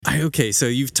Okay, so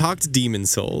you've talked Demon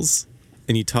Souls,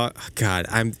 and you talk. God,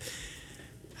 I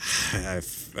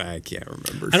can't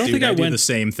remember. I don't think I went the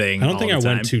same thing. I don't think I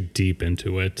time. went too deep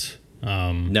into it.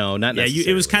 No, not necessarily.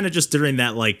 It was kind of just during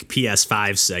that like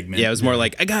PS5 segment. Yeah, it was more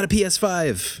like, I got a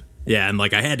PS5. Yeah, and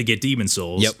like I had to get Demon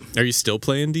Souls. Yep. Are you still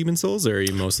playing Demon Souls, or are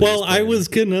you mostly? Well, just I playing- was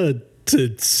gonna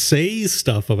to say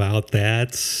stuff about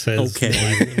that.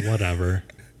 Okay. Whatever.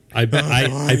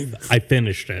 I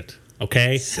finished it.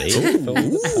 Okay. Save it for the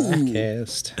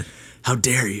podcast. How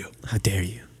dare you? How dare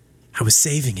you? I was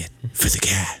saving it for the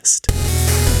cast.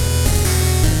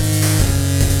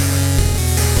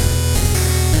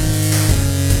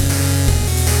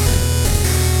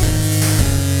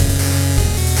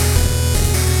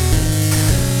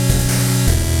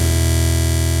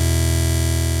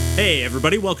 Hey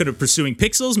everybody, welcome to Pursuing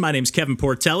Pixels. My name's Kevin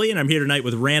Portelli, and I'm here tonight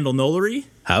with Randall Nolery,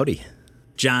 Howdy.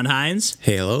 John Hines,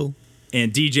 Hey, hello.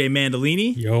 and DJ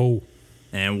Mandolini. Yo.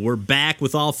 And we're back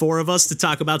with all four of us to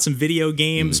talk about some video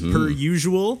games per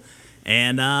usual.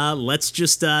 And let's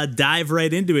just dive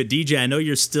right into it. DJ, I know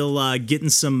you're still getting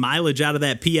some mileage out of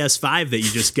that PS5 that you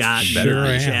just got. Sure we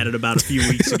am. chatted about a few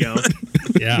weeks ago.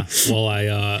 Yeah. Well,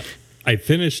 I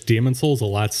finished Demon Souls a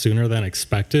lot sooner than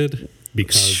expected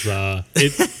because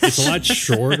it's a lot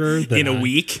shorter than In a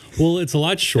week? Well, it's a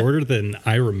lot shorter than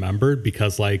I remembered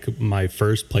because like my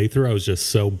first playthrough, I was just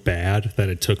so bad that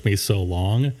it took me so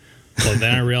long. But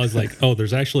then I realized like, oh,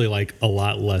 there's actually like a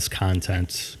lot less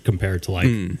content compared to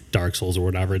like Dark Souls or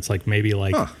whatever. It's like maybe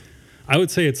like I would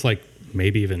say it's like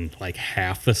maybe even like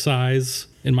half the size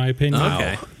in my opinion.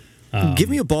 Okay. Give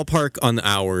me a ballpark on the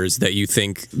hours that you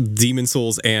think Demon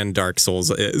Souls and Dark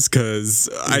Souls is, because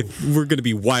we're going to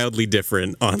be wildly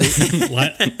different on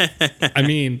it. I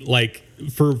mean, like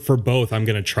for both, I'm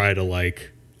gonna try to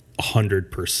like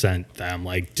 100% them,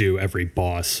 like do every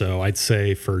boss. So I'd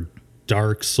say for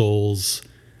Dark Souls,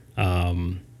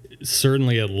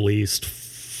 certainly at least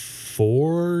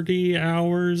 40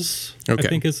 hours. Okay. I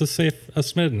think is a safe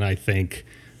estimate, and I think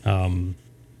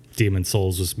Demon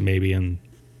Souls was maybe in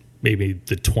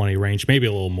the 20 range, maybe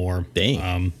a little more.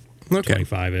 Dang. Okay.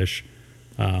 25-ish.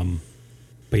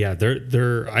 But yeah,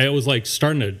 they're I was like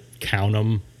starting to count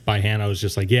them by hand. I was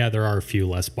just like, yeah, there are a few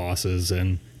less bosses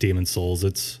in Demon Souls.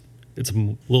 It's a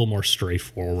little more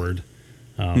straightforward.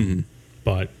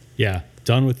 But yeah,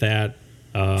 done with that.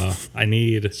 I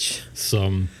need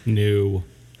some new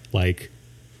like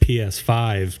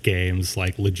PS5 games,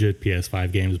 like legit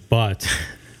PS5 games. But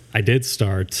I did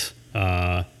start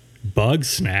Bug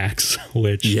Snacks,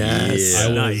 which Yes. I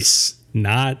was Nice.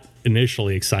 not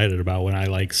initially excited about when I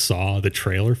like saw the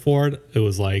trailer for it. It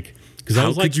was like, because I How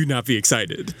was like, could you not be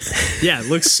excited? Yeah, it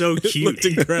looks so It cute. looked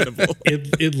incredible.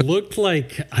 it looked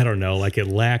like, I don't know, like it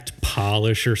lacked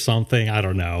polish or something. I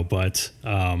don't know, but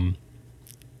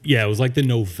yeah, it was like the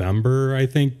November, I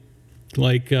think,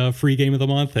 like free game of the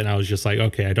month, and I was just like,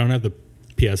 okay, I don't have the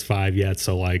PS5 yet,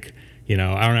 so like, you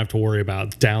know, I don't have to worry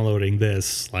about downloading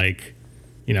this. Like,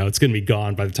 you know, it's gonna be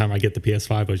gone by the time I get the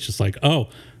PS5. But it's just like, oh,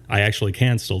 I actually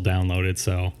can still download it,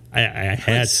 so I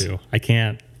had to. I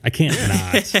can't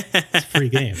not. It's a free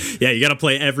game. Yeah, you got to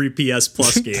play every PS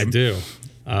Plus game. I do.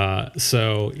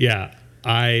 So yeah,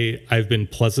 I've been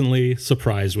pleasantly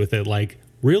surprised with it. Like,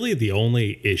 really, the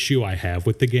only issue I have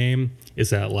with the game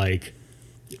is that like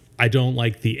I don't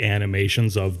like the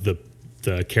animations of the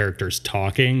characters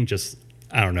talking. Just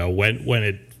I don't know when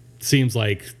it seems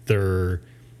like they're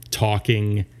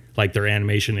talking, like their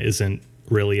animation isn't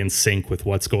really in sync with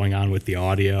what's going on with the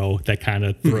audio. That kind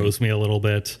of throws me a little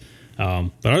bit.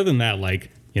 But other than that,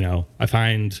 like, you know, I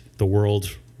find the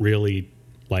world really,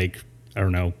 like, I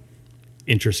don't know,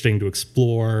 interesting to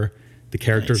explore. The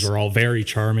characters are all very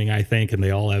charming, I think, and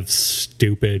they all have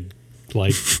stupid,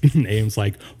 like, names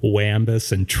like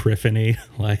Wambus and Triffany.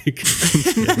 Like,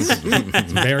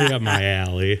 it's very up my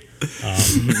alley.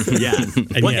 Yeah.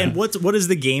 And And what is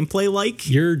the gameplay like?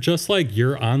 You're just like,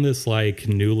 you're on this, like,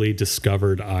 newly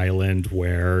discovered island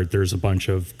where there's a bunch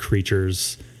of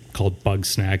creatures called bug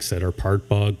snacks that are part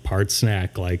bug, part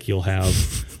snack. Like you'll have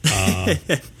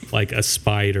like a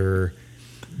spider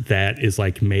that is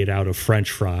like made out of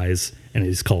French fries and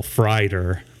is called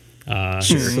Frider.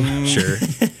 Sure.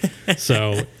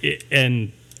 So,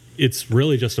 and it's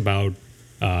really just about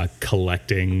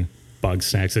collecting bug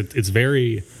snacks. It's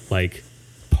very like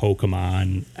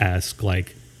Pokemon-esque.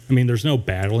 Like, I mean, there's no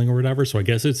battling or whatever, so I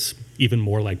guess it's even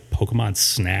more like Pokemon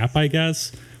Snap, I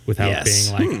guess, without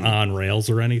Yes. being like on rails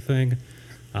or anything.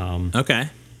 Okay.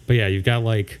 But yeah, you've got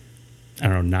like, I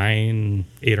don't know,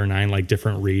 8 or 9 like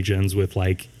different regions with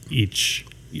like each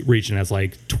region has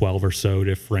like 12 or so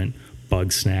different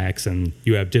bug snacks, and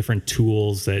you have different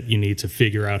tools that you need to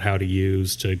figure out how to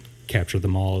use to capture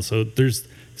them all. So there's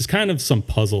kind of some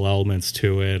puzzle elements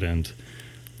to it, and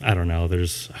I don't know,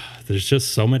 there's just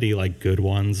so many like good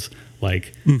ones.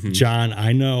 Like John,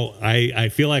 I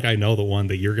feel like I know the one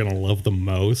that you're gonna love the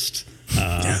most.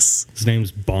 Yes, his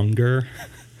name's Bunger,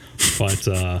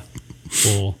 but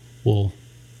we'll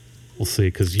see,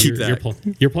 because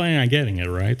you're planning on getting it,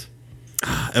 right?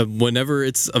 Whenever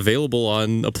it's available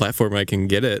on a platform, I can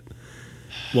get it.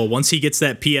 Well, once he gets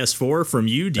that PS4 from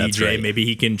you, DJ, right. maybe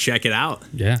he can check it out.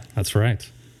 Yeah, that's right.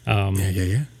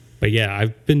 Yeah. But yeah,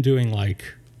 I've been doing like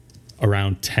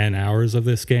around 10 hours of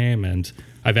this game, and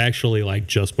I've actually, like,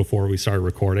 just before we started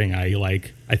recording, I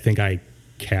think I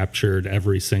captured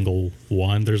every single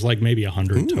one. There's like maybe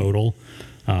 100 total.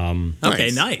 Okay,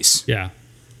 nice. Yeah.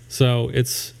 So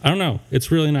I don't know.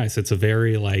 It's really nice. It's a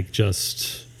very like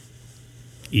just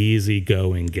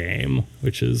easygoing game,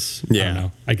 which is, I don't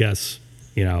know. I guess,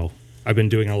 I've been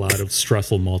doing a lot of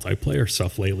stressful multiplayer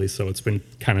stuff lately, so it's been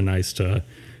kind of nice to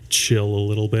chill a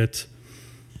little bit,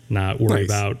 not worry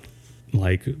about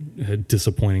like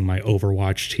disappointing my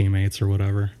Overwatch teammates or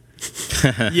whatever.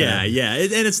 Yeah.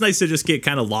 And it's nice to just get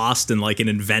kind of lost in like an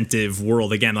inventive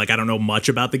world. Again, like I don't know much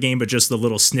about the game, but just the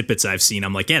little snippets I've seen,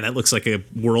 I'm like, yeah, that looks like a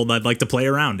world I'd like to play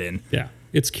around in. Yeah,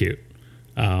 it's cute.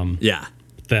 Yeah.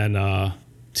 Then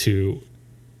to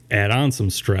add on some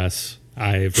stress,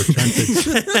 I've returned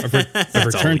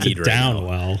to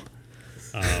Downwell.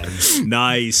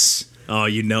 Nice. Oh,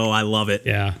 I love it.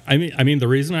 Yeah. I mean, the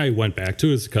reason I went back to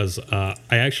it is because I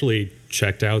actually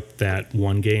checked out that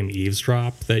one game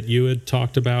Eavesdrop that you had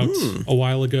talked about a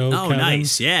while ago. Oh, Kevin.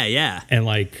 nice. Yeah. And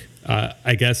like,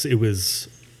 I guess it was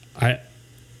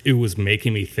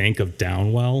making me think of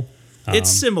Downwell.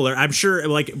 It's similar. I'm sure,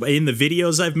 like, in the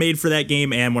videos I've made for that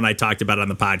game and when I talked about it on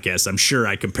the podcast, I'm sure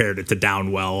I compared it to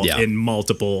Downwell in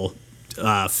multiple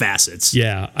facets.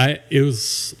 Yeah, it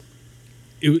was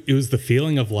the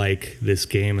feeling of, like, this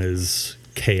game is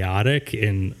chaotic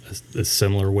in a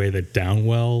similar way that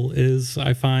Downwell is,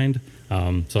 I find.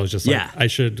 So I was just like, I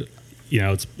should,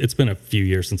 it's been a few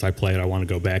years since I played. I want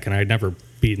to go back, and I'd never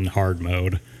beaten hard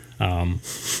mode.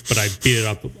 But I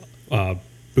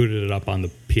booted it up on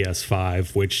the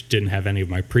PS5, which didn't have any of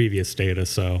my previous data,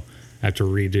 so I have to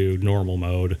redo normal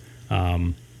mode.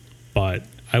 But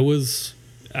I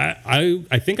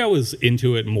think I was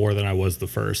into it more than I was the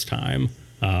first time.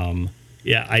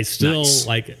 I still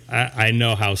I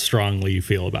know how strongly you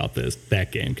feel about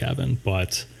that game, Kevin,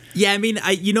 but yeah, I mean,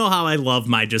 you know how I love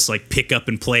my just like pick up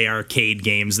and play arcade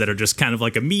games that are just kind of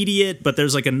like immediate, but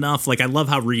there's like enough, like I love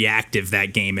how reactive that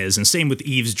game is. And same with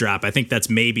Eavesdrop. I think that's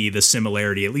maybe the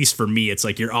similarity, at least for me. It's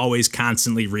like you're always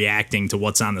constantly reacting to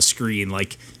what's on the screen.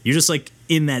 Like you're just like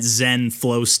in that zen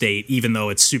flow state, even though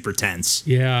it's super tense.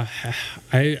 Yeah,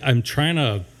 I'm trying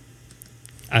to,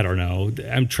 I don't know.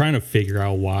 I'm trying to figure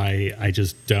out why I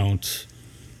just don't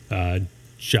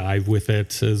jive with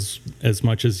it as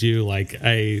much as you. Like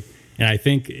I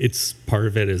think it's part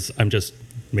of it is I'm just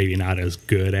maybe not as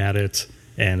good at it,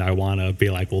 and I want to be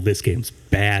like, well, this game's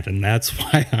bad, and that's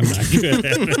why I'm not good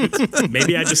at it.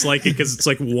 Maybe I just like it because it's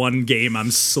like one game I'm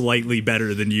slightly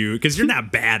better than you, because you're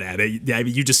not bad at it. I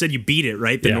mean, you just said you beat it,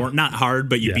 right? Not hard,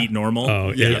 but you beat normal.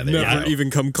 Oh, yeah. I've never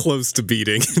even come close to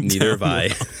beating. Neither have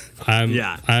I.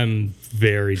 I'm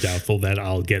very doubtful that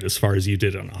I'll get as far as you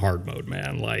did on hard mode,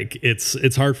 man. Like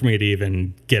it's hard for me to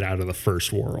even get out of the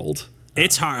first world.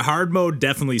 It's hard. Hard mode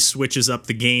definitely switches up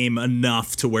the game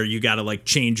enough to where you got to like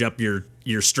change up your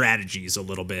strategies a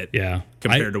little bit. Yeah,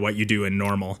 compared to what you do in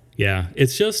normal. Yeah,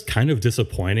 it's just kind of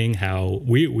disappointing how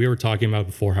we were talking about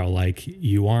before how like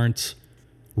you aren't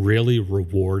really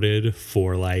rewarded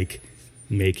for like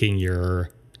making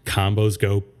your combos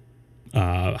go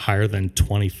higher than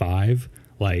 25.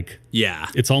 Like, yeah,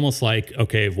 it's almost like,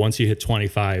 okay, once you hit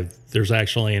 25, there's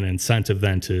actually an incentive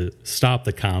then to stop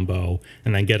the combo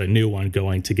and then get a new one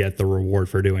going to get the reward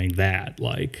for doing that.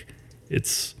 Like,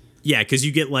 it's... Yeah, because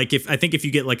you get like, if you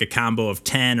get like a combo of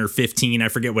 10 or 15, I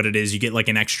forget what it is, you get like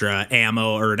an extra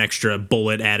ammo or an extra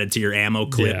bullet added to your ammo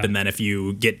clip. Yeah. And then if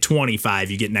you get 25,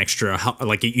 you get an extra,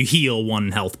 like you heal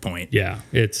 1 health point. Yeah,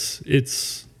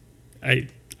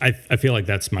 I feel like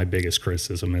that's my biggest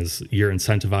criticism is you're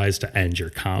incentivized to end your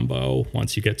combo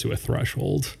once you get to a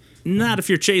threshold. Not if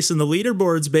you're chasing the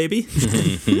leaderboards, baby.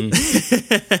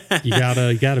 You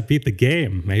gotta beat the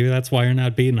game. Maybe that's why you're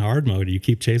not beating hard mode. You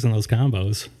keep chasing those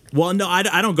combos. Well, no,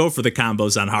 I don't go for the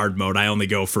combos on hard mode. I only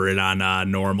go for it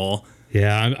on normal.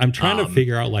 Yeah, I'm trying to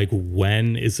figure out like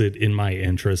when is it in my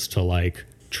interest to like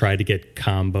try to get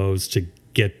combos to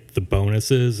get the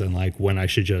bonuses, and like when I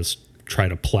should just try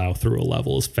to plow through a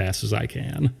level as fast as I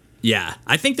can. Yeah,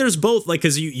 I think there's both, like,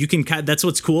 because you can, that's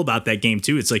what's cool about that game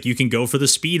too. It's like you can go for the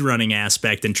speed running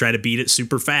aspect and try to beat it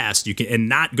super fast. You can, and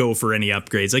not go for any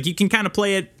upgrades. Like, you can kind of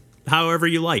play it however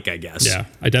you like, I guess. Yeah,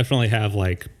 I definitely have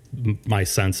like my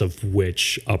sense of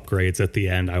which upgrades at the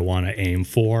end I want to aim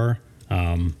for.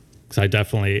 Because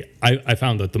I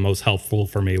found that the most helpful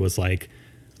for me was like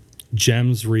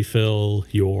gems refill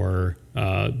your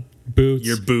boots.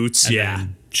 Your boots, yeah.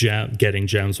 Getting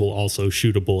gems will also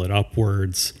shoot a bullet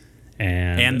upwards.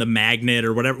 And the magnet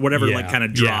or whatever like kind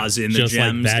of draws in the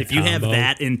gems. Like if you have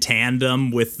that in tandem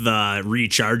with the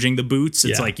recharging the boots,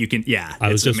 it's like you can. Yeah,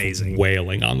 I was just amazing.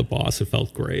 Wailing on the boss. It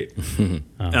felt great.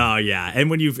 Oh yeah,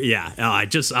 and when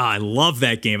I love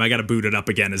that game. I got to boot it up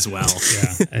again as well.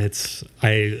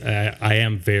 Yeah, I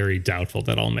am very doubtful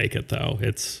that I'll make it though.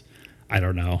 I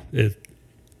don't know.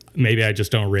 Maybe I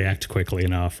just don't react quickly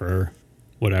enough or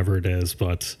whatever it is,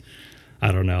 but.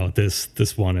 I don't know.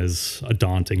 This one is a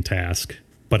daunting task,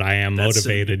 but I am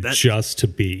motivated just to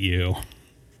beat you.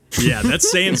 Yeah,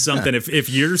 that's saying something. If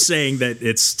you're saying that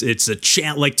it's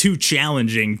too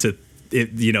challenging to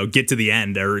get to the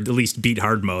end or at least beat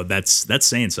hard mode, that's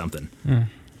saying something.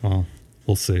 Well,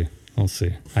 we'll see.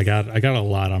 I got a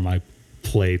lot on my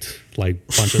plate, like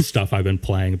a bunch of stuff I've been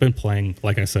playing. I've been playing,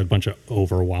 like I said, a bunch of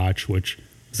Overwatch, which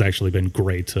has actually been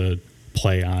great to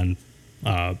play on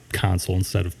console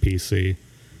instead of PC.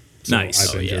 So nice.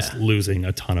 I've been just losing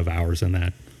a ton of hours in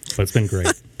that, but it's been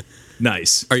great.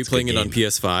 Nice. Are you playing it on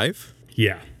PS5?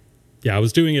 Yeah, I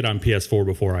was doing it on PS4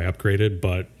 before I upgraded,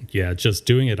 but yeah, just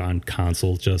doing it on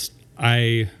console. Just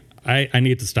I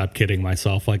need to stop kidding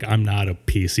myself. Like, I'm not a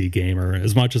PC gamer.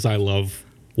 As much as I love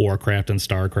Warcraft and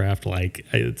StarCraft, like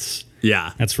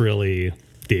that's really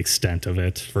the extent of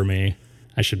it for me.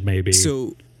 I should maybe.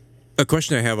 So, a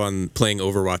question I have on playing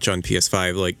Overwatch on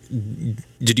PS5, like,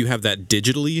 did you have that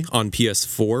digitally on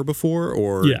PS4 before,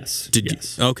 or yes?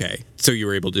 Yes. Okay, so you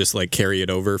were able to just like carry it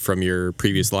over from your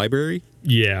previous library?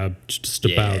 Yeah, just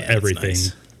about everything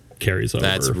carries over.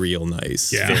 That's real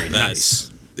nice. Yeah, very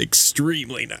nice.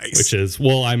 Extremely nice. Which is,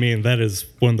 well, I mean, that is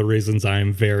one of the reasons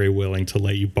I'm very willing to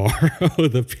let you borrow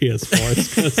the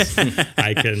PS4 because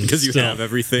I can. Because you have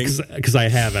everything. Because I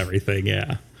have everything.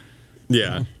 Yeah.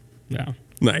 Yeah. Yeah.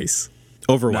 Nice.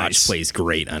 Overwatch plays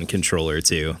great on controller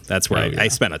too. That's where I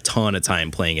spent a ton of time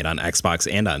playing it on Xbox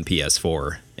and on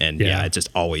PS4, and it just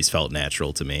always felt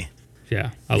natural to me.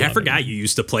 Yeah, I forgot you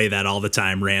used to play that all the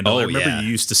time, Randall. I remember you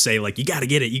used to say like, "You got to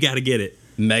get it, you got to get it."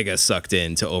 Mega sucked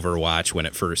into Overwatch when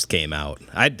it first came out.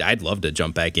 I'd love to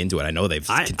jump back into it. I know they've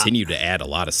continued to add a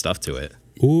lot of stuff to it.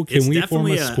 Ooh, can we form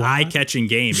a squad? It's definitely an eye-catching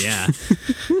game. Yeah,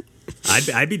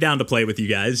 I'd be down to play with you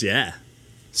guys. Yeah,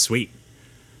 sweet.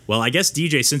 Well, I guess,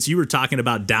 DJ, since you were talking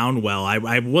about Downwell,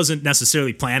 I wasn't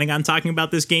necessarily planning on talking about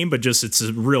this game, but just it's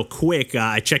real quick.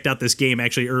 I checked out this game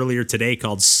actually earlier today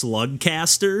called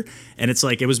Slugcaster, and it's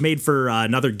like it was made for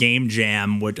another Game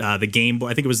Jam, the Game Boy.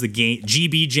 I think it was the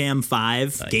GB Jam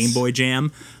 5 Game Boy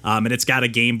Jam, and it's got a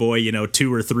Game Boy,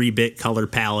 2 or 3-bit color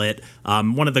palette.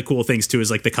 One of the cool things too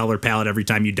is like the color palette every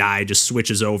time you die just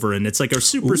switches over, and it's like a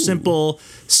super simple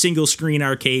single screen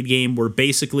arcade game where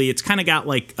basically it's kind of got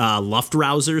like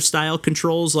Luftrauser style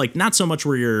controls, like not so much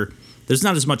where there's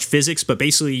not as much physics, but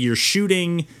basically you're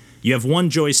shooting. You have one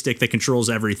joystick that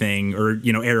controls everything, or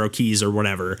arrow keys or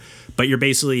whatever. But you're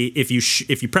basically if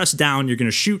you press down, you're going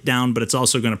to shoot down, but it's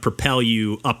also going to propel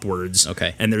you upwards.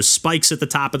 Okay. And there's spikes at the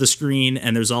top of the screen,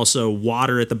 and there's also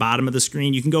water at the bottom of the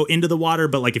screen. You can go into the water,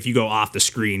 but like if you go off the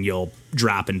screen, you'll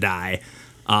drop and die.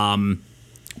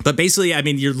 But basically, I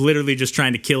mean, you're literally just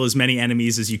trying to kill as many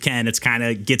enemies as you can. It's kind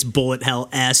of gets bullet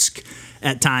hell-esque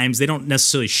at times. They don't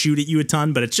necessarily shoot at you a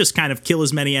ton, but it's just kind of kill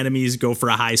as many enemies, go for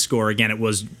a high score. Again, it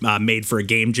was made for a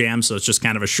game jam, so it's just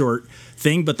kind of a short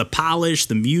thing. But the polish,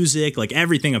 the music, like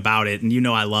everything about it, and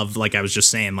I love, like I was just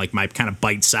saying, like my kind of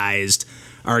bite-sized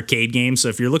arcade game. So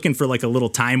if you're looking for like a little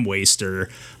time waster,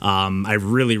 I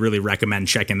really, really recommend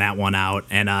checking that one out.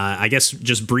 And I guess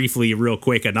just briefly, real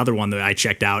quick, another one that I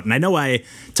checked out, and I know I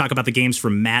talk about the games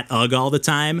from Matt Ugg all the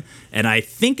time, and I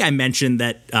think I mentioned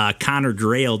that Connor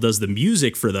Grail does the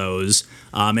music for those.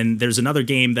 And there's another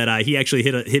game that he actually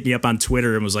hit me up on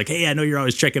Twitter and was like, "Hey, I know you're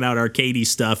always checking out arcadey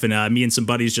stuff," and me and some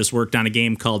buddies just worked on a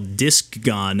game called Disc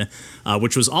Gun,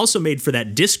 which was also made for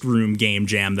that Disc Room game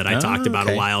jam that I talked about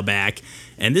a while back.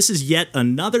 And this is yet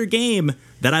another game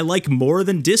that I like more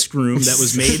than Disc Room that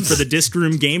was made for the Disc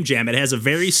Room Game Jam. It has a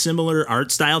very similar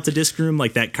art style to Disc Room,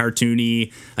 like that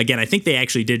cartoony. Again, I think they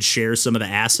actually did share some of the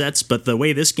assets, but the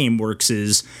way this game works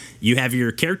is you have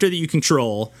your character that you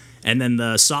control, And then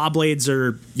the saw blades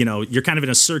are, you're kind of in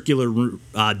a circular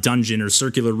dungeon or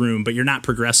circular room, but you're not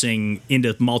progressing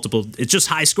into multiple. It's just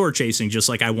high score chasing, just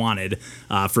like I wanted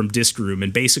from Disc Room.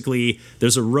 And basically,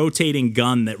 there's a rotating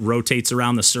gun that rotates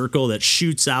around the circle that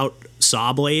shoots out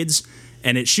saw blades.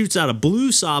 And it shoots out a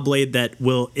blue saw blade that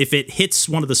will, if it hits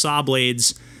one of the saw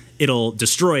blades, it'll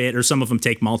destroy it, or some of them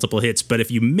take multiple hits. But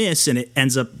if you miss and it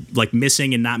ends up like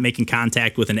missing and not making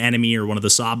contact with an enemy or one of the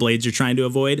saw blades you're trying to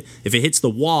avoid, if it hits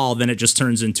the wall, then it just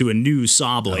turns into a new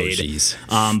saw blade.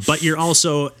 But you're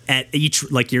also at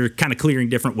each, like you're kind of clearing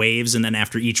different waves, and then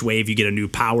after each wave you get a new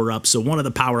power up. So one of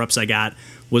the power ups I got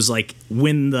was like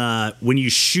when you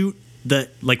shoot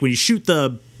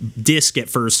the disc at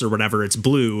first or whatever, it's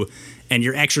blue, and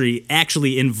you're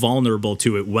actually invulnerable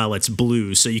to it while it's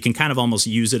blue, so you can kind of almost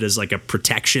use it as like a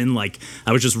protection. Like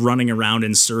I was just running around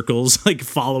in circles, like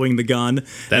following the gun,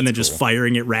 and then just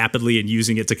firing it rapidly and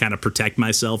using it to kind of protect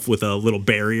myself with a little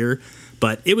barrier.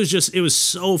 But it was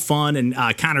so fun. And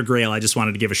Connor Grail, I just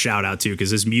wanted to give a shout out to,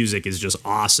 because his music is just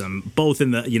awesome, both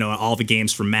in the all the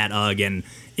games from Matt Ugg and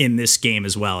in this game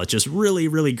as well. It's just really,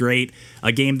 really great.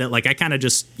 A game that like I kind of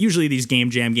just, usually these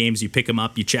game jam games, you pick them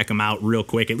up, you check them out real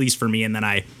quick, at least for me, and then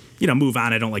I move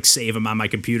on. I don't like save them on my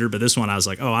computer, but this one I was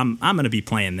like, oh, I'm going to be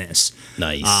playing this.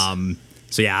 Nice.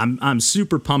 So yeah, I'm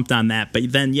super pumped on that.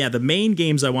 But then the main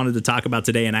games I wanted to talk about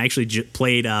today, and I actually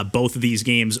played both of these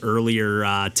games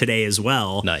earlier today as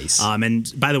well. Nice. And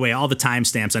by the way, all the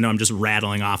timestamps, I know I'm just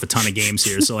rattling off a ton of games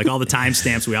here, so like all the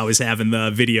timestamps we always have in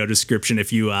the video description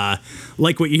if you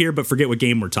like what you hear but forget what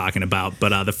game we're talking about.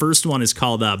 But the first one is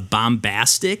called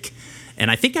Bombastic. And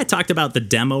I think I talked about the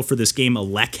demo for this game,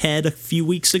 Electhead, a few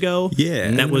weeks ago. Yeah.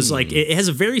 That was like, it has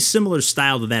a very similar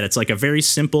style to that. It's like a very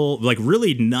simple, like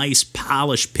really nice,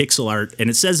 polished pixel art. And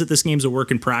it says that this game's a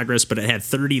work in progress, but it had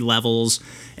 30 levels.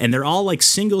 And they're all like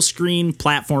single screen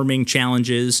platforming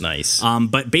challenges. Nice.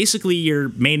 But basically, your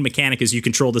main mechanic is you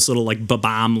control this little like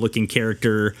Babam looking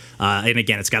character. And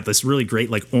again, it's got this really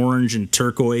great like orange and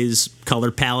turquoise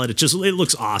color palette. It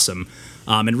looks awesome.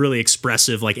 And really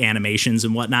expressive like animations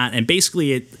and whatnot. And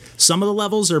basically some of the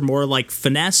levels are more like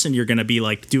finesse, and you're going to be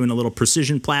like doing a little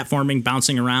precision platforming,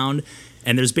 bouncing around.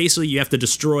 And there's basically, you have to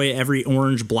destroy every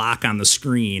orange block on the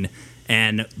screen.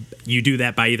 And you do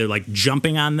that by either like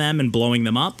jumping on them and blowing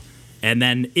them up. And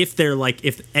then if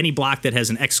any block that has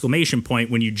an exclamation point,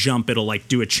 when you jump, it'll like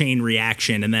do a chain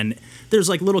reaction. And then there's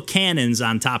like little cannons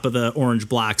on top of the orange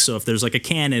blocks. So if there's like a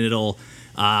cannon, it'll,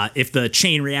 if the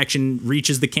chain reaction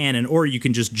reaches the cannon, or you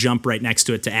can just jump right next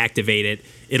to it to activate it,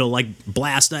 it'll like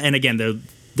blast. And again,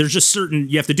 there's just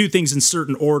you have to do things in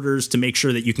certain orders to make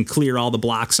sure that you can clear all the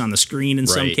blocks on the screen in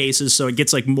some cases. So it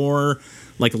gets like more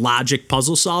like logic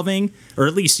puzzle solving, or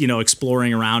at least,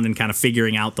 exploring around and kind of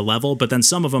figuring out the level. But then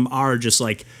some of them are just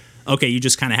like, okay, you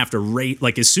just kind of have to rate,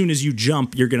 like as soon as you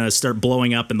jump, you're going to start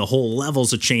blowing up and the whole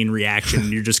level's a chain reaction.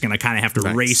 And you're just going to kind of have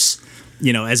to race,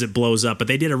 as it blows up. But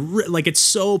they did it's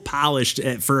so polished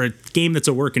for a game that's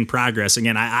a work in progress.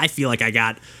 Again, I feel like I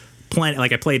got plenty,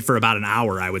 like I played for about an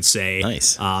hour, I would say.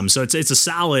 Nice. So it's a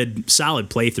solid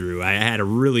playthrough. I had a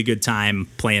really good time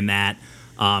playing that.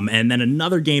 And then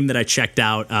another game that I checked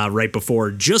out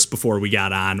just before we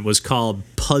got on, was called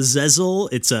Puzzle.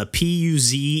 It's a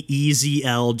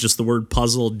Puzzezl, just the word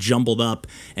puzzle jumbled up.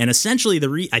 And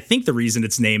essentially, I think the reason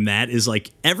it's named that is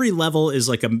like every level is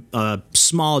like a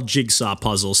small jigsaw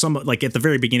puzzle. Some, like at the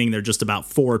very beginning, they're just about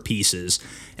 4 pieces.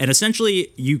 And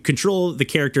essentially, you control the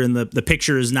character, and the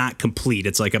picture is not complete.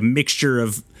 It's like a mixture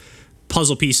of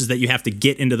puzzle pieces that you have to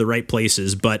get into the right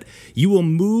places, but you will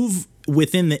move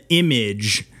within the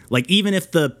image. Like even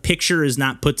if the picture is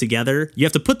not put together, you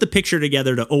have to put the picture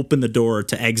together to open the door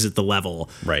to exit the level.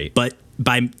 Right. But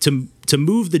to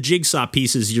move the jigsaw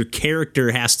pieces, your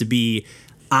character has to be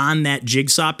on that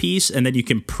jigsaw piece, and then you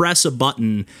can press a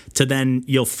button to then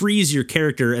you'll freeze your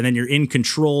character, and then you're in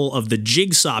control of the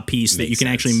jigsaw piece that you can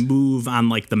actually move on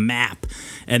like the map,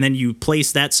 and then you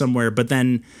place that somewhere. But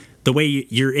then the way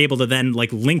you're able to then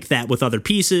like link that with other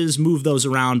pieces, move those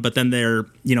around, but then they're,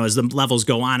 as the levels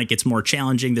go on, it gets more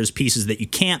challenging. There's pieces that you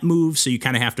can't move, so you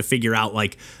kind of have to figure out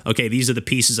like, okay, these are the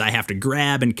pieces I have to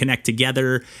grab and connect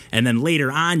together. And then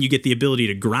later on, you get the ability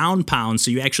to ground pound,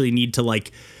 so you actually need to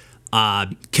like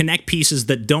connect pieces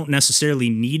that don't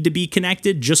necessarily need to be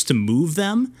connected just to move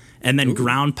them, and then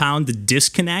ground pound to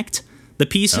disconnect the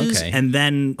pieces, and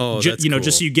then cool.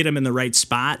 just so you get them in the right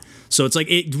spot. So it's like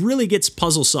it really gets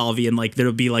puzzle solving, and like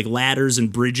there'll be like ladders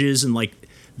and bridges, and like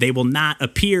they will not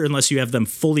appear unless you have them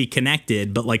fully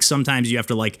connected. But like sometimes you have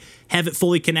to like have it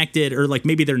fully connected, or like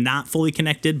maybe they're not fully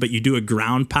connected, but you do a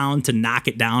ground pound to knock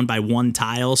it down by one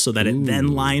tile so that it then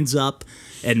lines up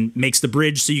and makes the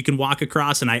bridge so you can walk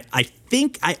across. And I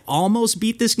think I almost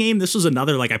beat this game. This was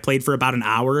another, like I played for about an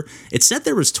hour. It said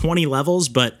there was 20 levels,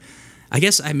 but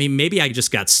I mean, maybe I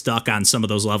just got stuck on some of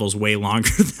those levels way longer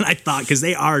than I thought, because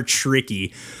they are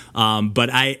tricky. But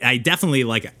I definitely,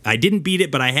 like, I didn't beat it,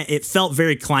 but it felt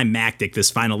very climactic, this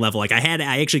final level. Like I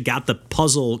actually got the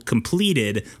puzzle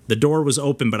completed. The door was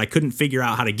open, but I couldn't figure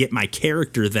out how to get my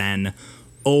character then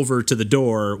over to the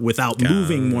door without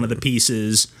moving one of the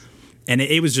pieces. And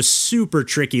it was just super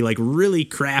tricky, like really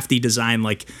crafty design.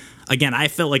 Like, again, I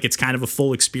felt like it's kind of a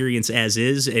full experience as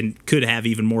is and could have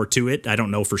even more to it. I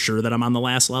don't know for sure that I'm on the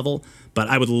last level, but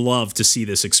I would love to see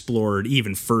this explored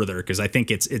even further, because I think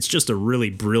it's just a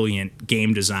really brilliant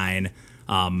game design.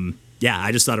 I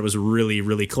just thought it was really,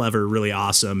 really clever, really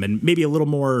awesome, and maybe a little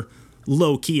more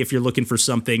low key if you're looking for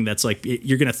something that's like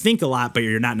you're going to think a lot, but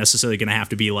you're not necessarily going to have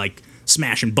to be like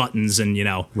smashing buttons and,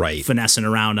 finessing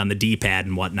around on the D-pad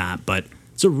and whatnot. But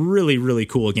it's a really, really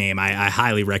cool game. I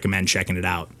highly recommend checking it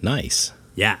out. Nice.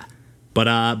 Yeah.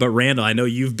 But Randall, I know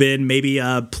you've been maybe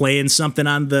playing something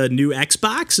on the new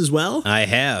Xbox as well. I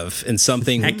have, and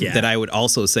something that I would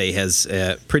also say has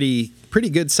a pretty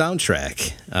good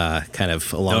soundtrack, kind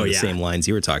of along the same lines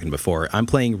you were talking before. I'm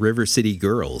playing River City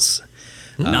Girls.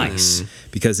 Nice.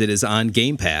 Because it is on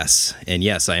Game Pass. And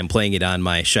yes, I am playing it on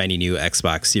my shiny new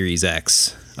Xbox Series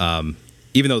X.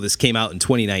 Even though this came out in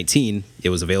 2019, it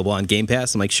was available on Game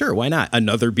Pass. I'm like, sure, why not?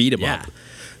 Another beat 'em up.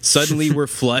 Suddenly we're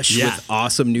flush with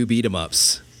awesome new beat 'em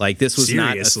ups. Like, this was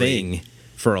not a thing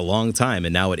for a long time,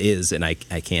 and now it is, and I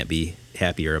can't be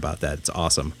happier about that. It's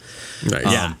awesome.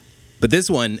 Nice. But this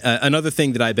one, another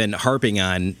thing that I've been harping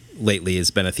on lately has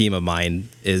been a theme of mine,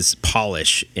 is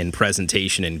polish in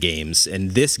presentation in games.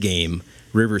 And this game,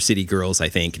 River City Girls, I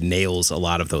think, nails a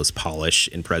lot of those polish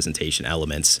and presentation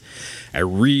elements. I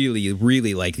really,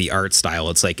 really like the art style.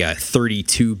 It's like a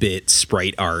 32-bit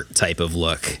sprite art type of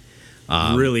look.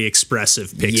 Really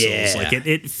expressive pixels. Like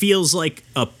it feels like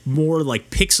a more like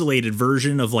pixelated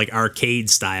version of like arcade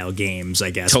style games, I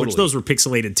guess. Totally. Which those were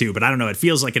pixelated too, but I don't know. It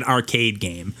feels like an arcade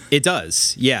game. It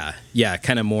does. Yeah.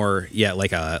 Kind of more. Yeah.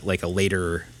 Like a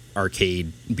later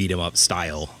arcade beat 'em up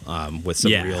style, with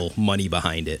some real money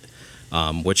behind it,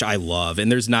 which I love. And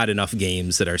there's not enough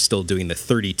games that are still doing the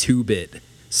 32-bit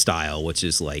style, which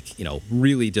is like,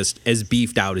 really just as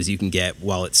beefed out as you can get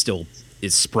while it's still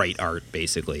is sprite art,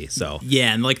 basically. So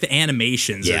and like the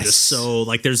animations are just so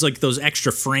like, there's like those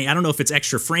extra frame. I don't know if it's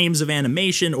extra frames of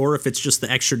animation or if it's just the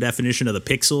extra definition of the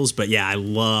pixels, but I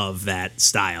love that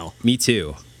style. Me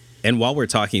too. And while we're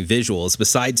talking visuals,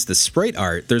 besides the sprite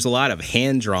art, there's a lot of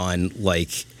hand-drawn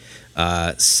like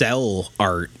cell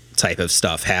art type of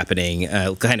stuff happening,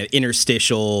 kind of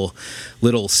interstitial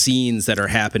little scenes that are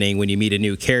happening when you meet a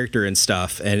new character and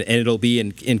stuff, and it'll be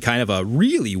in kind of a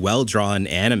really well-drawn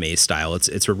anime style.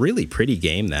 It's a really pretty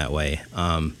game that way.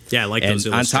 I like those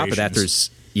illustrations. On top of that,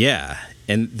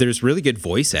 there's really good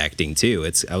voice acting too.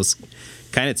 I was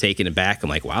kind of taken aback. I'm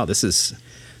like, wow,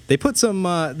 they put some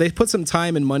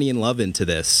time and money and love into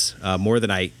this, more than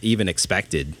I even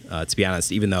expected, to be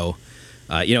honest, even though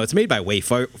it's made by Way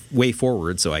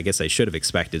Forward, so I guess I should have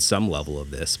expected some level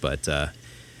of this. But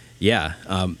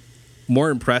more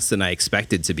impressed than I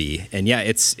expected to be. And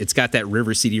it's got that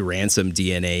River City Ransom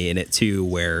DNA in it too,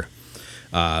 where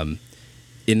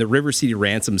in the River City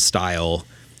Ransom style,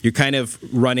 you're kind of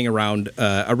running around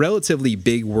a relatively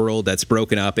big world that's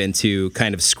broken up into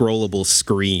kind of scrollable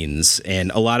screens.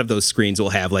 And a lot of those screens will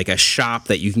have like a shop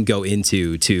that you can go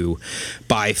into to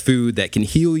buy food that can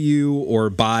heal you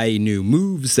or buy new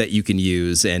moves that you can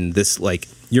use. And this, like,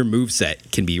 your move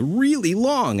set can be really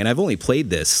long. And I've only played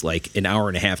this like an hour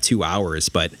and a half, 2 hours,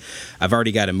 but I've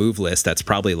already got a move list that's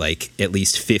probably like at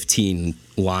least 15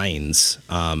 lines,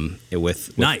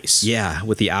 with nice.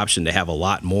 With the option to have a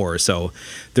lot more. So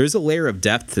there's a layer of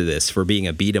depth to this for being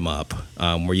a beat 'em up,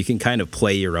 where you can kind of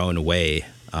play your own way,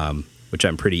 which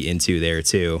I'm pretty into there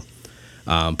too.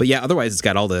 But otherwise it's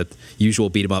got all the usual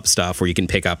beat 'em up stuff where you can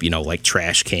pick up, like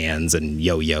trash cans and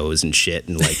yo-yos and shit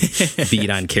and like beat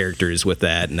on characters with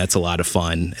that. And that's a lot of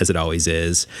fun, as it always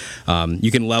is.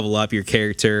 You can level up your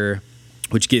character,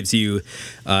 which gives you,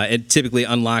 it typically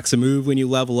unlocks a move when you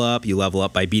level up. You level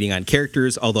up by beating on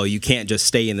characters, although you can't just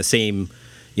stay in the same,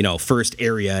 first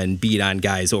area and beat on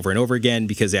guys over and over again,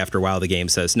 because after a while the game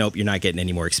says, nope, you're not getting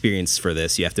any more experience for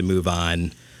this. You have to move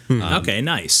on. Okay,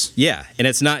 nice. Yeah, and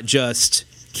it's not just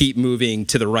keep moving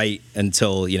to the right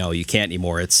until, you can't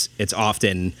anymore. It's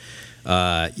often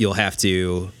you'll have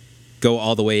to go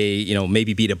all the way, you know,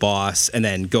 maybe beat a boss, and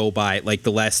then go buy, like,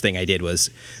 the last thing I did was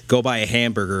go buy a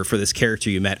hamburger for this character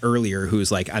you met earlier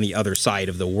who's like on the other side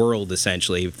of the world,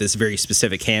 essentially, this very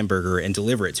specific hamburger, and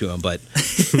deliver it to him. But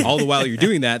all the while you're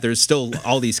doing that, there's still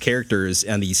all these characters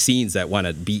and these scenes that want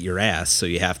to beat your ass, so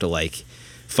you have to like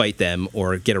fight them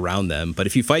or get around them. But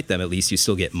if you fight them, at least you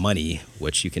still get money,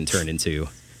 which you can turn into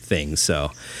things.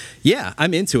 So yeah,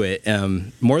 I'm into it,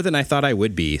 more than I thought I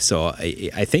would be. So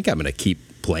I think I'm gonna keep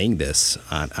playing this,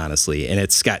 honestly. And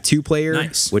it's got 2-player,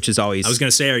 nice. Which is always... I was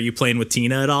gonna say, are you playing with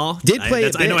Tina at all?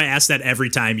 I know I ask that every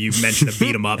time you mention a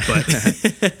beat 'em up,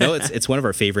 but no, it's one of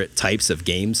our favorite types of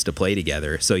games to play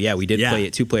together. So yeah, we did play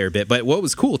it 2-player a bit. But what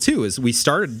was cool too is we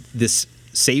started this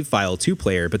save file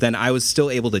 2-player, but then I was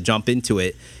still able to jump into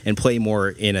it and play more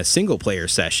in a single-player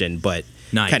session, but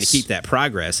kind of keep that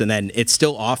progress. And then it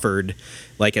still offered,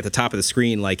 like, at the top of the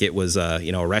screen, like it was a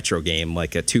retro game,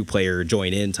 like a 2-player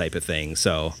join in type of thing.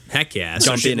 So heck yeah,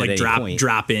 jump in like at any point.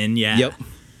 drop in, yeah. Yep.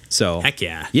 So heck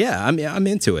yeah, I'm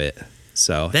into it.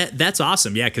 So that's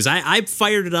awesome. Yeah, because I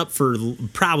fired it up for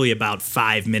probably about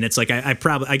 5 minutes. Like I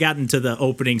got into the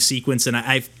opening sequence, and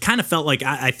I kind of felt like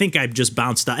I think I just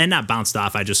bounced off, and not bounced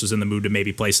off. I just was in the mood to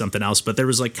maybe play something else. But there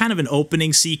was like kind of an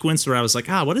opening sequence where I was like,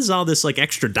 what is all this like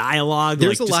extra dialogue?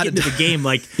 There's like, a lot into the game.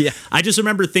 Like yeah. I just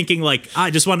remember thinking like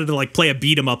I just wanted to like play a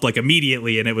beat 'em up like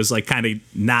immediately, and it was like kind of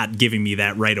not giving me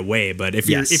that right away. But if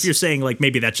you're saying like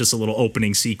maybe that's just a little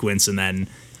opening sequence and then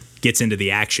gets into the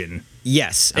action.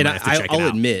 Yes, and I'll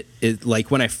admit,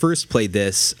 like when I first played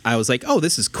this, I was like, "Oh,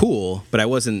 this is cool," but I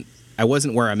wasn't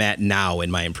where I'm at now in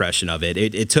my impression of it.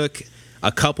 It took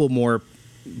a couple more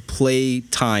play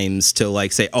times to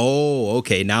like say, "Oh,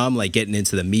 okay, now I'm like getting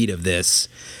into the meat of this."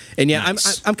 And yeah,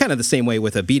 nice. I'm kind of the same way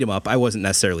with a beat 'em up. I wasn't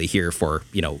necessarily here for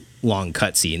long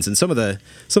cutscenes, and some of the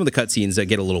cutscenes that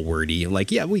get a little wordy.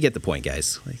 Like, yeah, we get the point,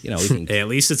 guys. Like, we can... Hey, at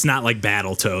least it's not like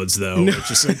Battletoads, though. No. It's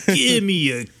just like, give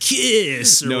me a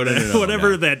kiss, or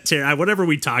whatever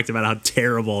we talked about, how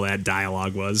terrible that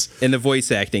dialogue was. And the voice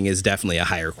acting is definitely a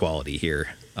higher quality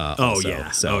here.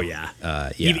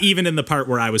 Even in the part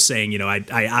where I was saying,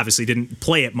 I obviously didn't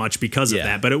play it much because of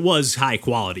that, but it was high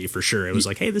quality for sure. It was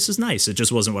like, hey, this is nice. It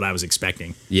just wasn't what I was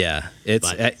expecting. Yeah,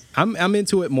 I'm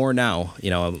into it more now.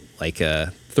 Like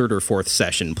a third or fourth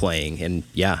session playing, and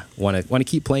want to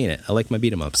keep playing it. I like my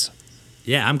beat 'em ups.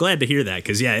 Yeah, I'm glad to hear that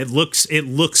because it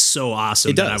looks so awesome.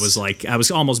 It does. That I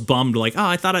was almost bummed. Like,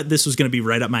 I thought this was going to be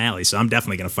right up my alley, so I'm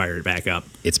definitely going to fire it back up.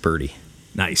 It's birdie.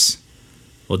 Nice.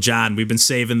 Well, John, we've been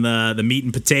saving the meat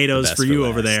and potatoes for you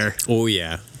over there. Oh,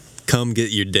 yeah. Come get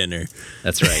your dinner.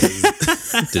 That's right.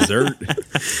 Dessert.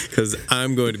 Because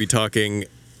I'm going to be talking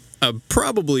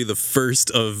probably the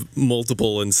first of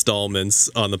multiple installments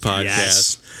on the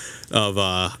podcast of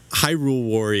Hyrule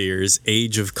Warriors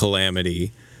Age of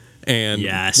Calamity. And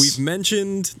we've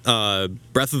mentioned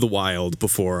Breath of the Wild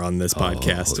before on this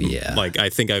podcast. Yeah. Like, I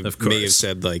think I may have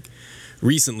said, like,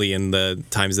 recently in the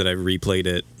times that I've replayed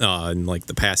it in like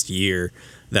the past year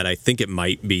that I think it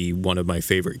might be one of my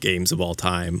favorite games of all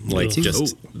time. Like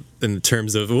just in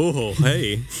terms of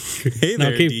hey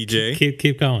there, DJ.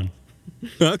 Keep going.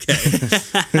 Okay.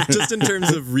 Just in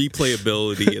terms of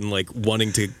replayability and like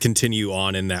wanting to continue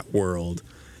on in that world.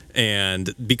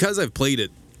 And because I've played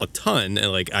it a ton,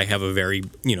 and like I have a very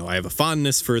I have a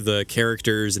fondness for the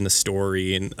characters and the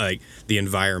story and like the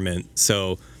environment.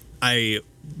 So I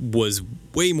was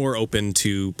way more open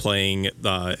to playing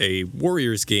a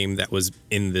Warriors game that was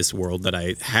in this world that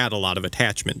I had a lot of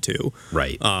attachment to.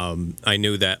 Right. I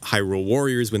knew that Hyrule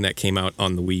Warriors, when that came out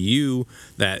on the Wii U,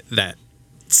 that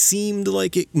seemed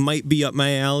like it might be up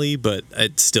my alley, but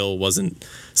it still wasn't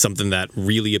something that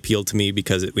really appealed to me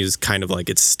because it was kind of like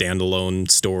its standalone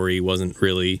story wasn't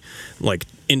really like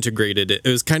integrated. It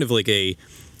was kind of like a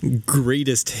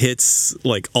greatest hits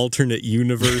like alternate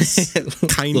universe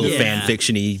kind of fan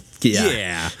fiction-y.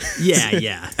 Yeah.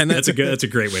 And that's a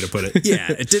great way to put it.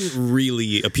 Yeah, it didn't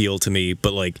really appeal to me,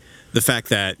 but like the fact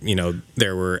that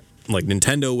there were like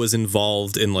Nintendo was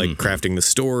involved in like crafting the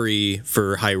story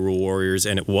for Hyrule Warriors,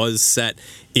 and it was set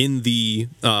in the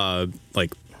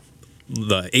like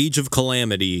the Age of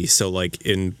Calamity. So like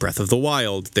in Breath of the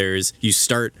Wild, you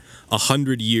start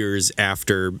 100 years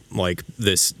after like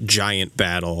this giant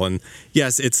battle, and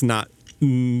yes, it's not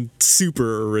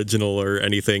super original or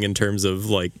anything in terms of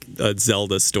like a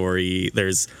Zelda story.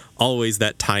 There's always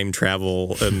that time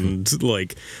travel and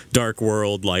like dark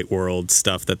world, light world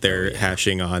stuff that they're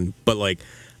hashing on. But like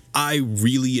I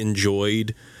really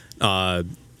enjoyed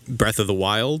Breath of the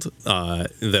Wild,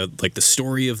 the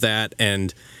story of that,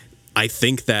 and I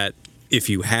think that if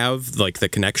you have like the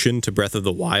connection to Breath of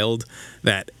the Wild,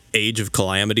 that Age of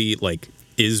Calamity like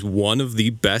is one of the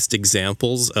best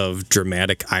examples of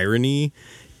dramatic irony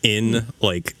in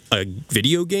like a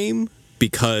video game,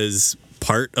 because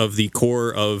part of the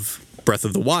core of Breath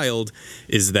of the Wild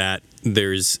is that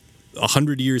there's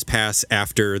 100 years pass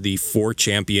after the 4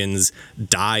 champions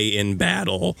die in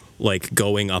battle, like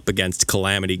going up against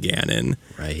Calamity Ganon.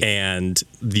 Right. And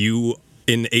you,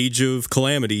 in Age of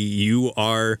Calamity, you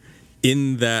are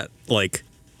in that like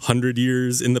 100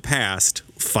 years in the past,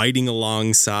 fighting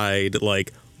alongside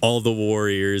like all the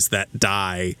warriors that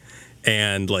die,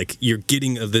 and like you're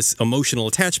getting this emotional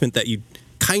attachment that you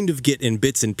kind of get in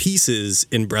bits and pieces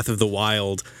in Breath of the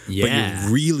Wild, but you're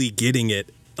really getting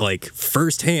it like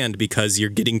firsthand because you're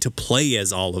getting to play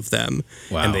as all of them.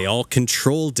 Wow. And they all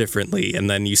control differently, and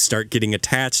then you start getting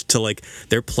attached to like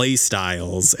their play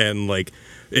styles, and like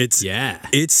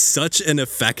it's such an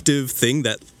effective thing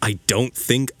that I don't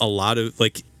think a lot of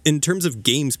like in terms of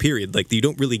games period, like you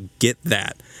don't really get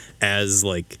that as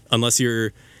like, unless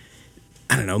you're,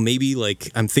 I don't know, maybe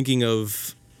like I'm thinking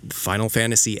of Final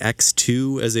Fantasy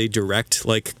X2 as a direct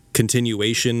like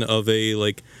continuation of a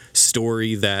like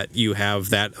story that you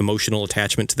have that emotional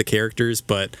attachment to the characters,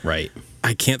 but right.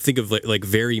 I can't think of like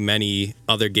very many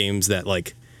other games that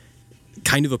like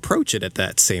kind of approach it at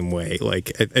that same way.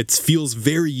 Like it feels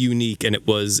very unique, and it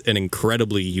was an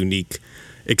incredibly unique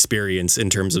experience in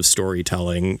terms of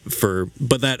storytelling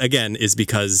but that again is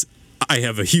because I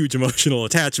have a huge emotional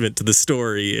attachment to the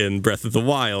story in Breath of the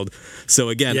Wild. So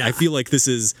again, I feel like this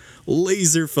is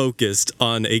laser focused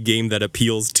on a game that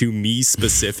appeals to me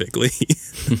specifically.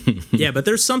 Yeah, but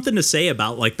there's something to say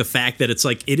about like the fact that it's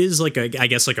like, it is like I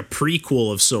guess like a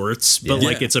prequel of sorts, but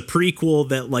like it's a prequel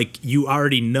that like you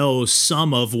already know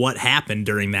some of what happened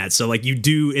during that. So like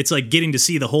it's like getting to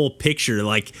see the whole picture.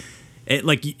 Like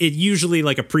it usually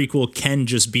like a prequel can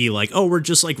just be like, oh, we're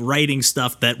just like writing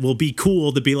stuff that will be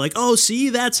cool to be like, oh, see,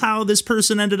 that's how this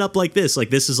person ended up like this. Like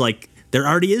this is like, there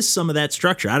already is some of that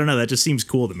structure. I don't know. That just seems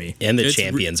cool to me. And the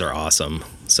champions are awesome.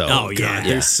 So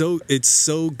it's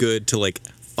so good to like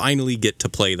finally get to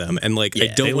play them. And like, I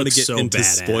don't want to get into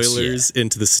badass, spoilers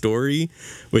into the story,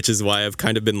 which is why I've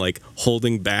kind of been like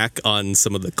holding back on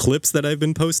some of the clips that I've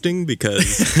been posting,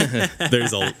 because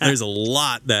there's a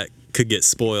lot that could get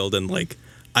spoiled. And like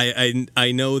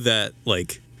I know that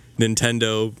like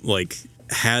Nintendo like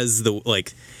has the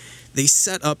like they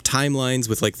set up timelines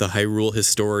with like the Hyrule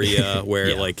Historia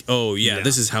where like, oh yeah,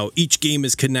 this is how each game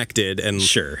is connected, and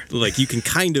like you can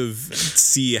kind of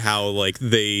see how like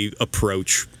they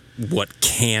approach what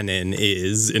canon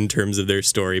is in terms of their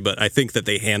story, but I think that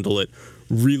they handle it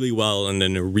really well and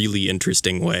in a really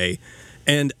interesting way.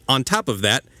 And on top of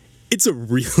that, it's a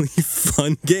really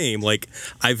fun game. Like,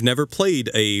 I've never played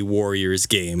a Warriors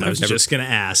game. I was just going to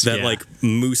ask. That, like,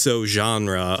 Muso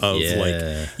genre of,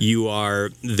 like, you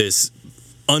are this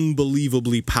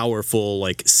unbelievably powerful,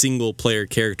 like, single-player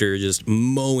character just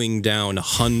mowing down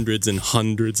hundreds and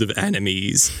hundreds of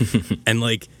enemies. And,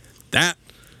 like, that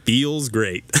feels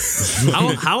great.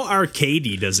 How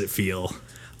arcadey does it feel?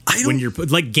 When you're,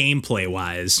 like,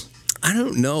 gameplay-wise? I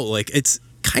don't know. Like, it's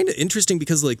kind of interesting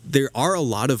because like there are a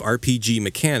lot of RPG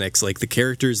mechanics, like the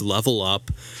characters level up,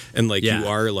 and like you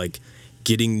are like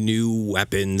getting new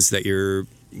weapons that you're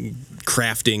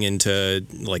crafting into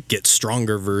like get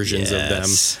stronger versions of them.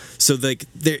 So like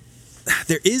there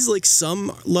is like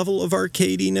some level of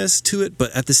arcadiness to it,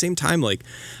 but at the same time, like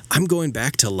I'm going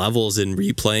back to levels and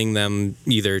replaying them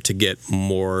either to get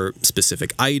more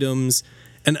specific items.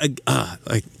 And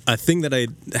a thing that I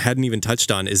hadn't even touched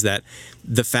on is that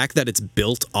the fact that it's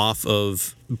built off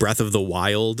of Breath of the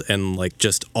Wild and like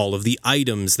just all of the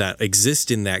items that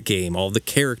exist in that game, all the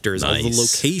characters, all the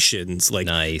locations, like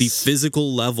the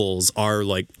physical levels are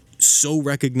like so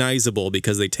recognizable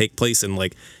because they take place in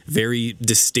like very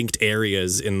distinct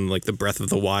areas in like the Breath of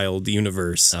the Wild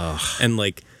universe. And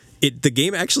like the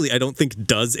game actually, I don't think,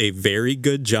 does a very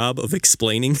good job of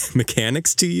explaining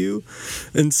mechanics to you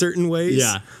in certain ways.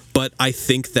 Yeah. But I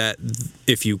think that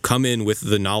if you come in with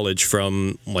the knowledge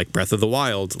from like Breath of the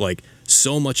Wild, like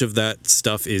so much of that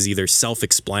stuff is either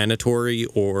self-explanatory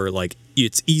or like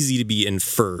it's easy to be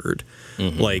inferred.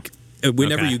 Like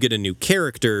whenever you get a new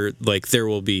character, like there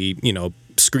will be, you know,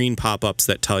 screen pop-ups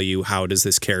that tell you how does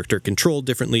this character control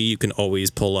differently. You can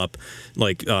always pull up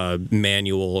like a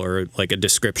manual or like a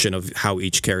description of how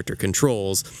each character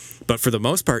controls, but for the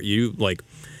most part you like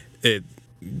it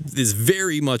is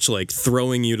very much like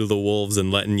throwing you to the wolves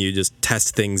and letting you just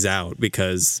test things out,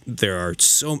 because there are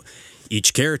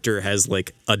each character has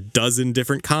like a dozen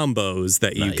different combos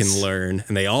that you can learn,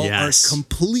 and they all are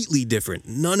completely different.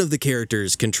 None of the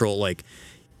characters control like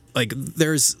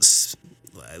there's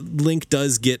Link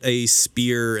does get a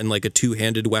spear and like a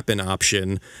two-handed weapon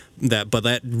option but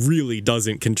that really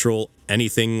doesn't control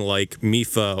anything like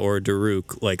Mipha or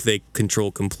Daruk. Like they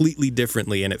control completely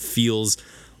differently, and it feels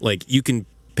like you can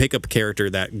pick up a character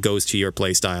that goes to your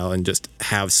playstyle and just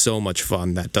have so much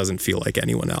fun that doesn't feel like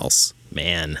anyone else.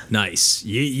 Man, nice.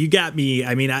 You got me.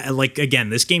 I mean, again,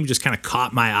 this game just kind of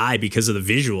caught my eye because of the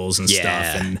visuals and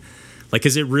stuff, and like,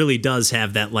 because it really does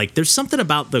have that, like, there's something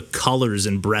about the colors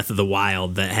in Breath of the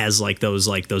Wild that has like those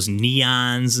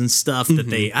neons and stuff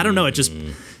that I don't know, I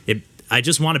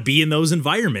just want to be in those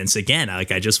environments again.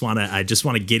 Like, I just want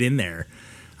to get in there.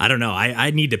 I don't know.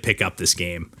 I need to pick up this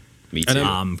game. Me too.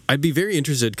 And I'd be very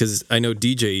interested because I know,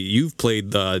 DJ, you've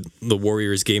played the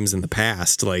Warriors games in the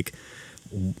past. Like,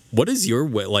 what is your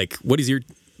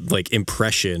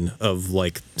impression of,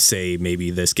 like, say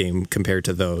maybe this game compared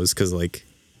to those? Because, like,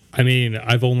 I mean,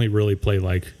 I've only really played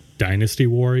like Dynasty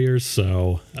Warriors,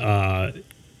 so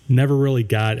never really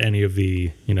got any of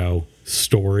the,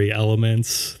 story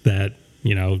elements that,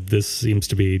 this seems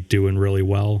to be doing really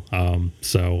well.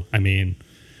 So, I mean,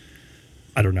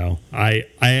 I don't know. I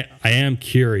am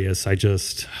curious.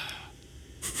 There's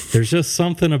just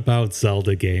something about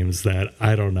Zelda games that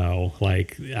I don't know.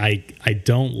 Like, I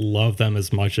don't love them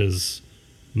as much as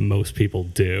most people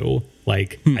do.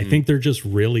 Like, I think they're just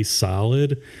really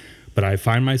solid, but I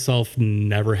find myself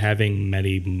never having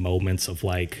many moments of,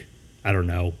 like, I don't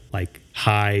know, like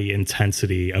high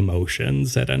intensity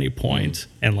emotions at any point.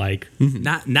 And like,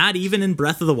 not even in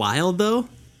Breath of the Wild though.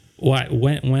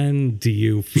 When do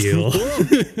you feel?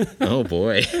 Oh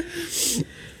boy.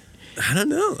 I don't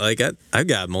know. Like, I've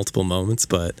got multiple moments,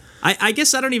 but I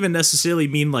guess I don't even necessarily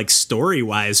mean like story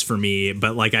wise for me,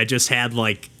 but like I just had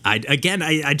like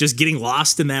I just getting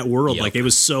lost in that world. Yep. Like, it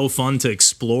was so fun to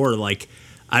explore. Like,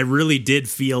 I really did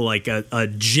feel like a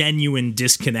genuine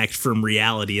disconnect from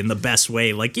reality in the best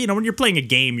way. Like, when you're playing a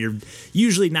game, you're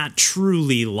usually not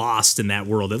truly lost in that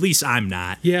world. At least I'm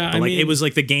not. Yeah, but, like, it was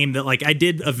like the game that, like, I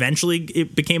did eventually,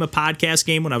 it became a podcast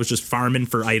game when I was just farming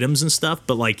for items and stuff.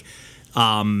 But like,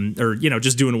 or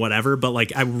just doing whatever. But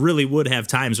like, I really would have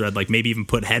times where I'd like maybe even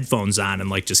put headphones on and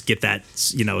like just get that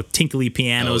tinkly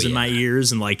pianos in my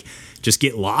ears and like just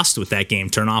get lost with that game,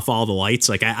 turn off all the lights.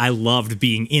 Like, I loved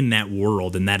being in that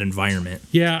world, in that environment.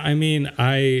 Yeah, I mean,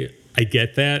 I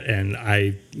get that, and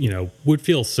I, would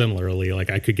feel similarly.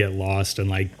 Like, I could get lost and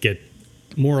like get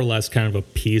more or less kind of a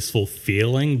peaceful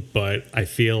feeling, but I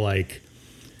feel like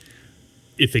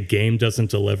if a game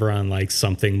doesn't deliver on like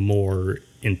something more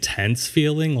intense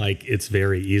feeling, like, it's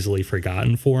very easily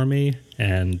forgotten for me.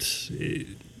 And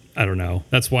I don't know.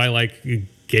 That's why like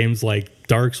games like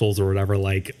Dark Souls or whatever,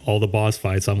 like all the boss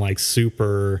fights, I'm like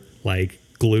super like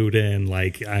glued in,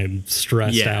 like I'm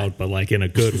stressed out, but like in a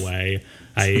good way.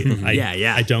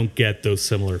 I don't get those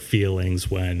similar feelings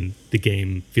when the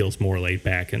game feels more laid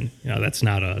back, and that's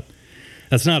not a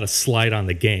slight on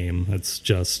the game. It's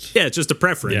just it's just a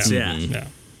preference. Yeah.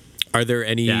 Are there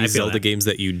any Zelda games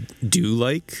that you do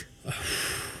like?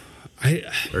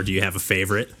 Or do you have a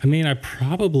favorite? I mean, I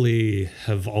probably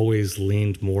have always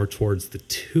leaned more towards the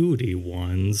 2D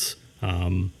ones. I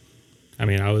mean,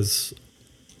 I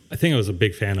think I was a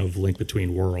big fan of Link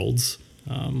Between Worlds.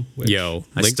 I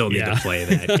still need to play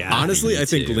that guy. Honestly, I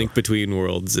think Link Between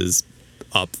Worlds is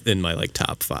up in my like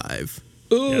top 5.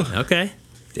 Ooh, okay.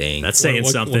 Dang. That's saying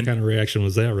something. What kind of reaction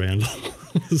was that, Randall?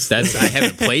 I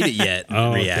haven't played it yet.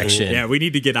 Reaction. Okay. Yeah, we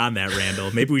need to get on that,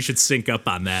 Randall. Maybe we should sync up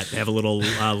on that. Have a little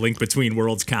Link Between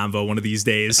Worlds convo one of these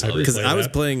days. Because I was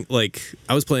playing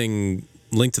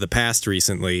Link to the Past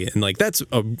recently, and like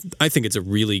I think it's a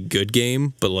really good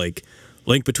game, but like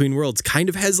Link Between Worlds kind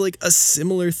of has like a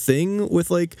similar thing with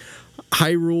like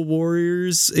Hyrule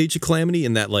Warriors Age of Calamity,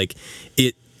 in that like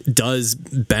it does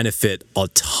benefit a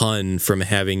ton from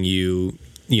having you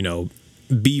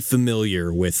be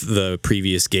familiar with the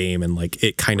previous game, and like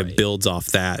it kind of builds off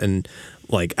that. And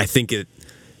like I think it,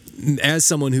 as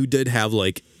someone who did have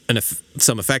like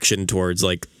some affection towards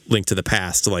like Link to the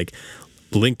Past, like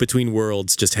Link Between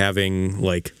Worlds just having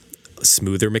like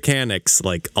smoother mechanics,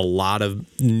 like a lot of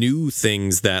new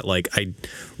things that like I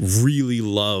really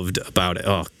loved about it.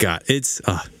 Oh god, it's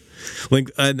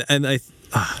Link and I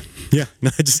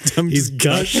I'm just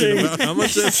gushing about how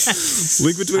much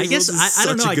Link Between Worlds is I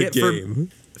don't know. such a good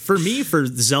game. For me, for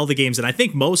Zelda games, and I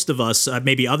think most of us,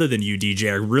 maybe other than you,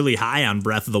 DJ, are really high on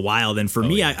Breath of the Wild. And for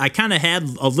me, I kind of had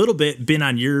a little bit been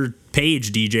on your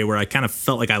page, DJ, where I kind of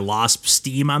felt like I lost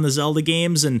steam on the Zelda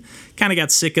games and kind of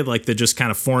got sick of like the just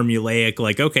kind of formulaic,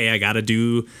 like, okay, I got to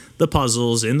do the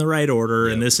puzzles in the right order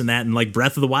and this and that. And like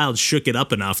Breath of the Wild shook it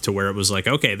up enough to where it was like,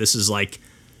 okay, this is like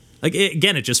Like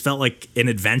again, it just felt like an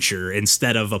adventure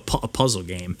instead of a puzzle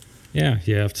game. Yeah,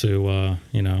 you have to,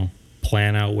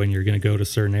 plan out when you're going to go to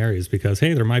certain areas because,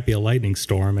 hey, there might be a lightning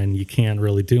storm and you can't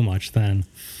really do much then.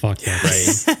 Fuck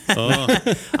that.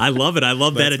 Oh, I love it. I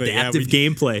love that That's- yeah, adaptive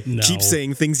gameplay. No. keep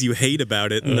saying things you hate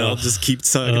about it, and I'll just keep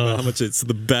talking about how much it's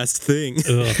the best thing.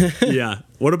 Yeah.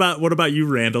 What about you,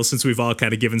 Randall? Since we've all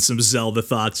kind of given some Zelda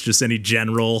thoughts, just any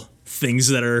general things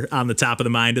that are on the top of the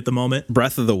mind at the moment?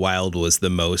 Breath of the Wild was the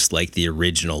most like the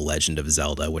original Legend of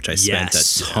Zelda, which I spent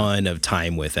Yes. a ton of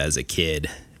time with as a kid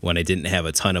when I didn't have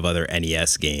a ton of other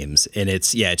NES games. And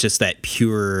it's just that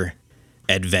pure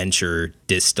adventure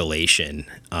distillation.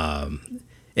 And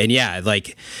yeah,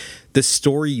 like the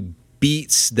story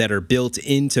beats that are built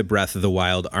into Breath of the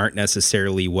Wild aren't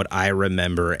necessarily what I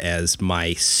remember as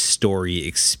my story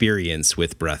experience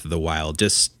with Breath of the Wild.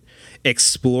 Just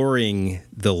exploring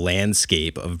the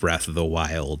landscape of Breath of the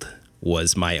Wild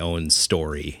was my own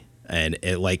story. And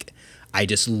it I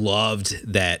just loved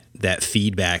that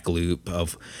feedback loop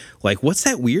of like, what's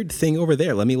that weird thing over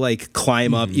there? Let me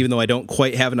climb up, even though I don't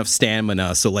quite have enough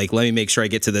stamina. So let me make sure I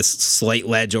get to this slight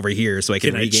ledge over here so I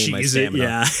can regain my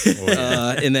stamina.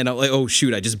 And then I'm like, oh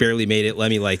shoot, I just barely made it.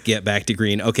 Let me get back to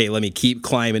green. Okay, let me keep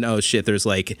climbing. Oh shit, there's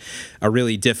a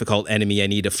really difficult enemy I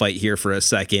need to fight here for a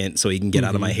second so he can get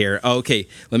out of my hair. Oh, okay,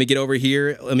 let me get over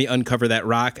here. Let me uncover that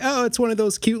rock. Oh, it's one of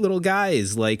those cute little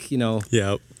guys.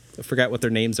 Yeah. I forgot what their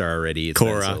names are already. It's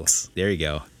Koroks. there you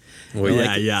go.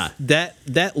 Well, Yeah.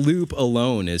 That loop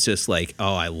alone is just oh,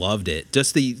 I loved it.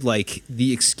 Just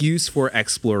the excuse for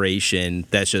exploration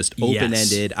that's just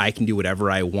open-ended. I can do whatever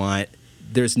I want.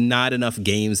 There's not enough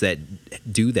games that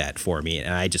do that for me,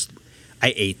 and I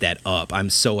ate that up. I'm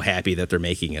so happy that they're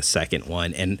making a second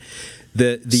one, and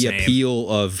the Same. appeal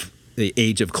of the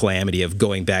Age of Calamity of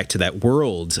going back to that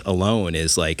world alone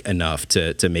is enough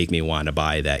to make me want to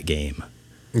buy that game.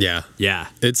 Yeah. Yeah,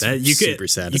 It's super You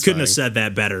satisfying. couldn't have said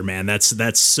that better, man.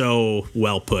 That's so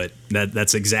well put.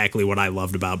 That's exactly what I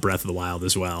loved about Breath of the Wild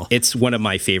as well. It's one of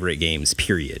my favorite games,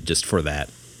 period, just for that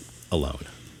alone.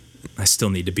 I still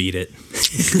need to beat it.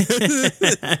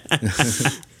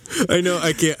 I know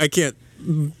I can't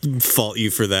fault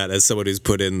you for that as someone who's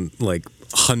put in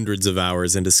hundreds of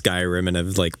hours into Skyrim and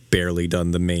have barely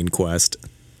done the main quest.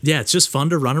 Yeah, it's just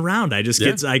fun to run around. I just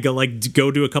I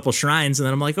go do a couple shrines, and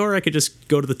then I'm like, or I could just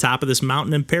go to the top of this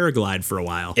mountain and paraglide for a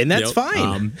while. And that's Yep.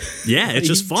 fine. Yeah, it's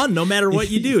just fun no matter what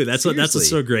you do. That's what's Seriously.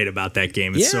 so great about that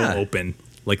game. It's Yeah. so open,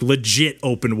 legit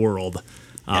open world.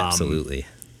 Absolutely.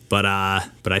 But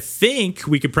I think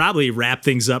we could probably wrap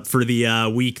things up for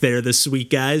the week this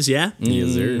week, guys. Yeah.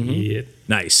 Yes, sir. Yeah.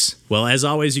 Nice. Well, as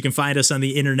always, you can find us on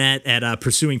the internet at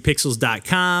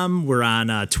pursuingpixels.com. We're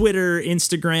on Twitter,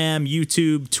 Instagram,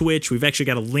 YouTube, Twitch. We've actually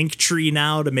got a link tree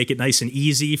now to make it nice and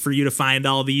easy for you to find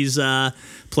all these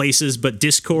places. But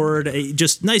Discord,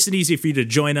 just nice and easy for you to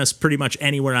join us pretty much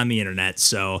anywhere on the internet.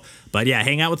 So, but yeah,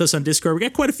 hang out with us on Discord. We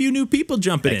got quite a few new people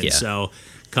jumping in. yeah. So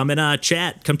come and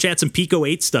chat some Pico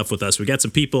 8 stuff with us. We got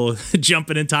some people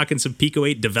jumping in talking some Pico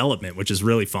 8 development, which is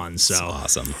really fun. So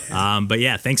Awesome. but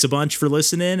yeah, thanks a bunch for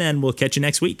listening, and we'll catch you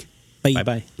next week.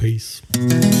 Bye-bye. Peace.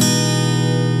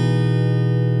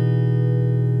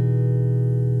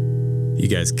 You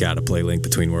guys gotta play Link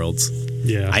Between Worlds.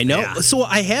 Yeah. I know. Yeah. So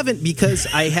I haven't because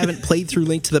I haven't played through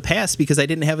Link to the Past because I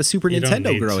didn't have a Super You don't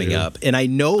Nintendo need growing to. up. And I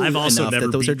know I've also enough never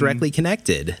that those are beaten- directly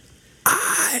connected.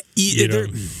 You They're-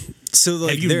 don't- So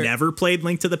Have you never played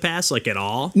Link to the Past at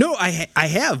all? No, I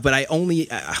have, but I only,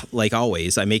 like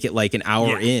always, I make it an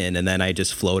hour Yeah. in and then I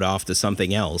just float off to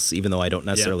something else, even though I don't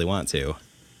necessarily want to.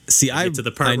 See, I get to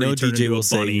the part I where know you turn DJ into a will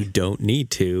say bunny. you don't need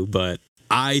to, but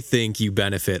I think you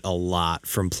benefit a lot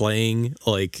from playing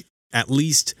at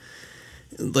least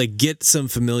get some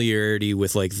familiarity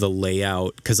with the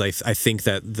layout, because I think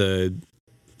that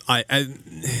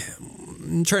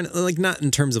I'm trying to not in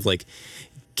terms of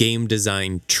game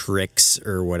design tricks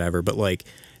or whatever, but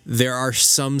there are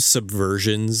some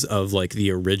subversions of the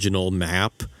original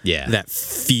map Yeah. that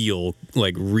feel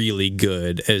really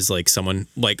good as someone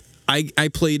I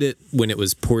played it when it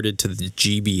was ported to the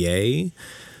GBA,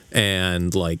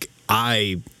 and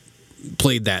I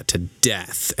played that to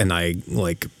death, and I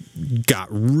got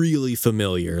really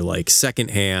familiar,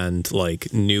 secondhand,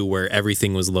 knew where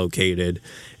everything was located,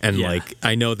 and Yeah.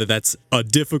 I know that that's a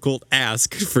difficult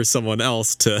ask for someone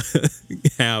else to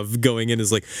have going in,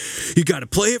 is you got to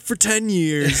play it for 10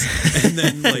 years, and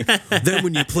then then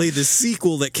when you play the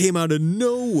sequel that came out of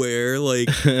nowhere,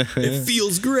 it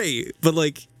feels great, but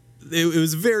it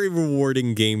was very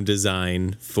rewarding game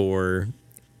design for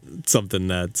something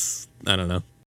that's, I don't know.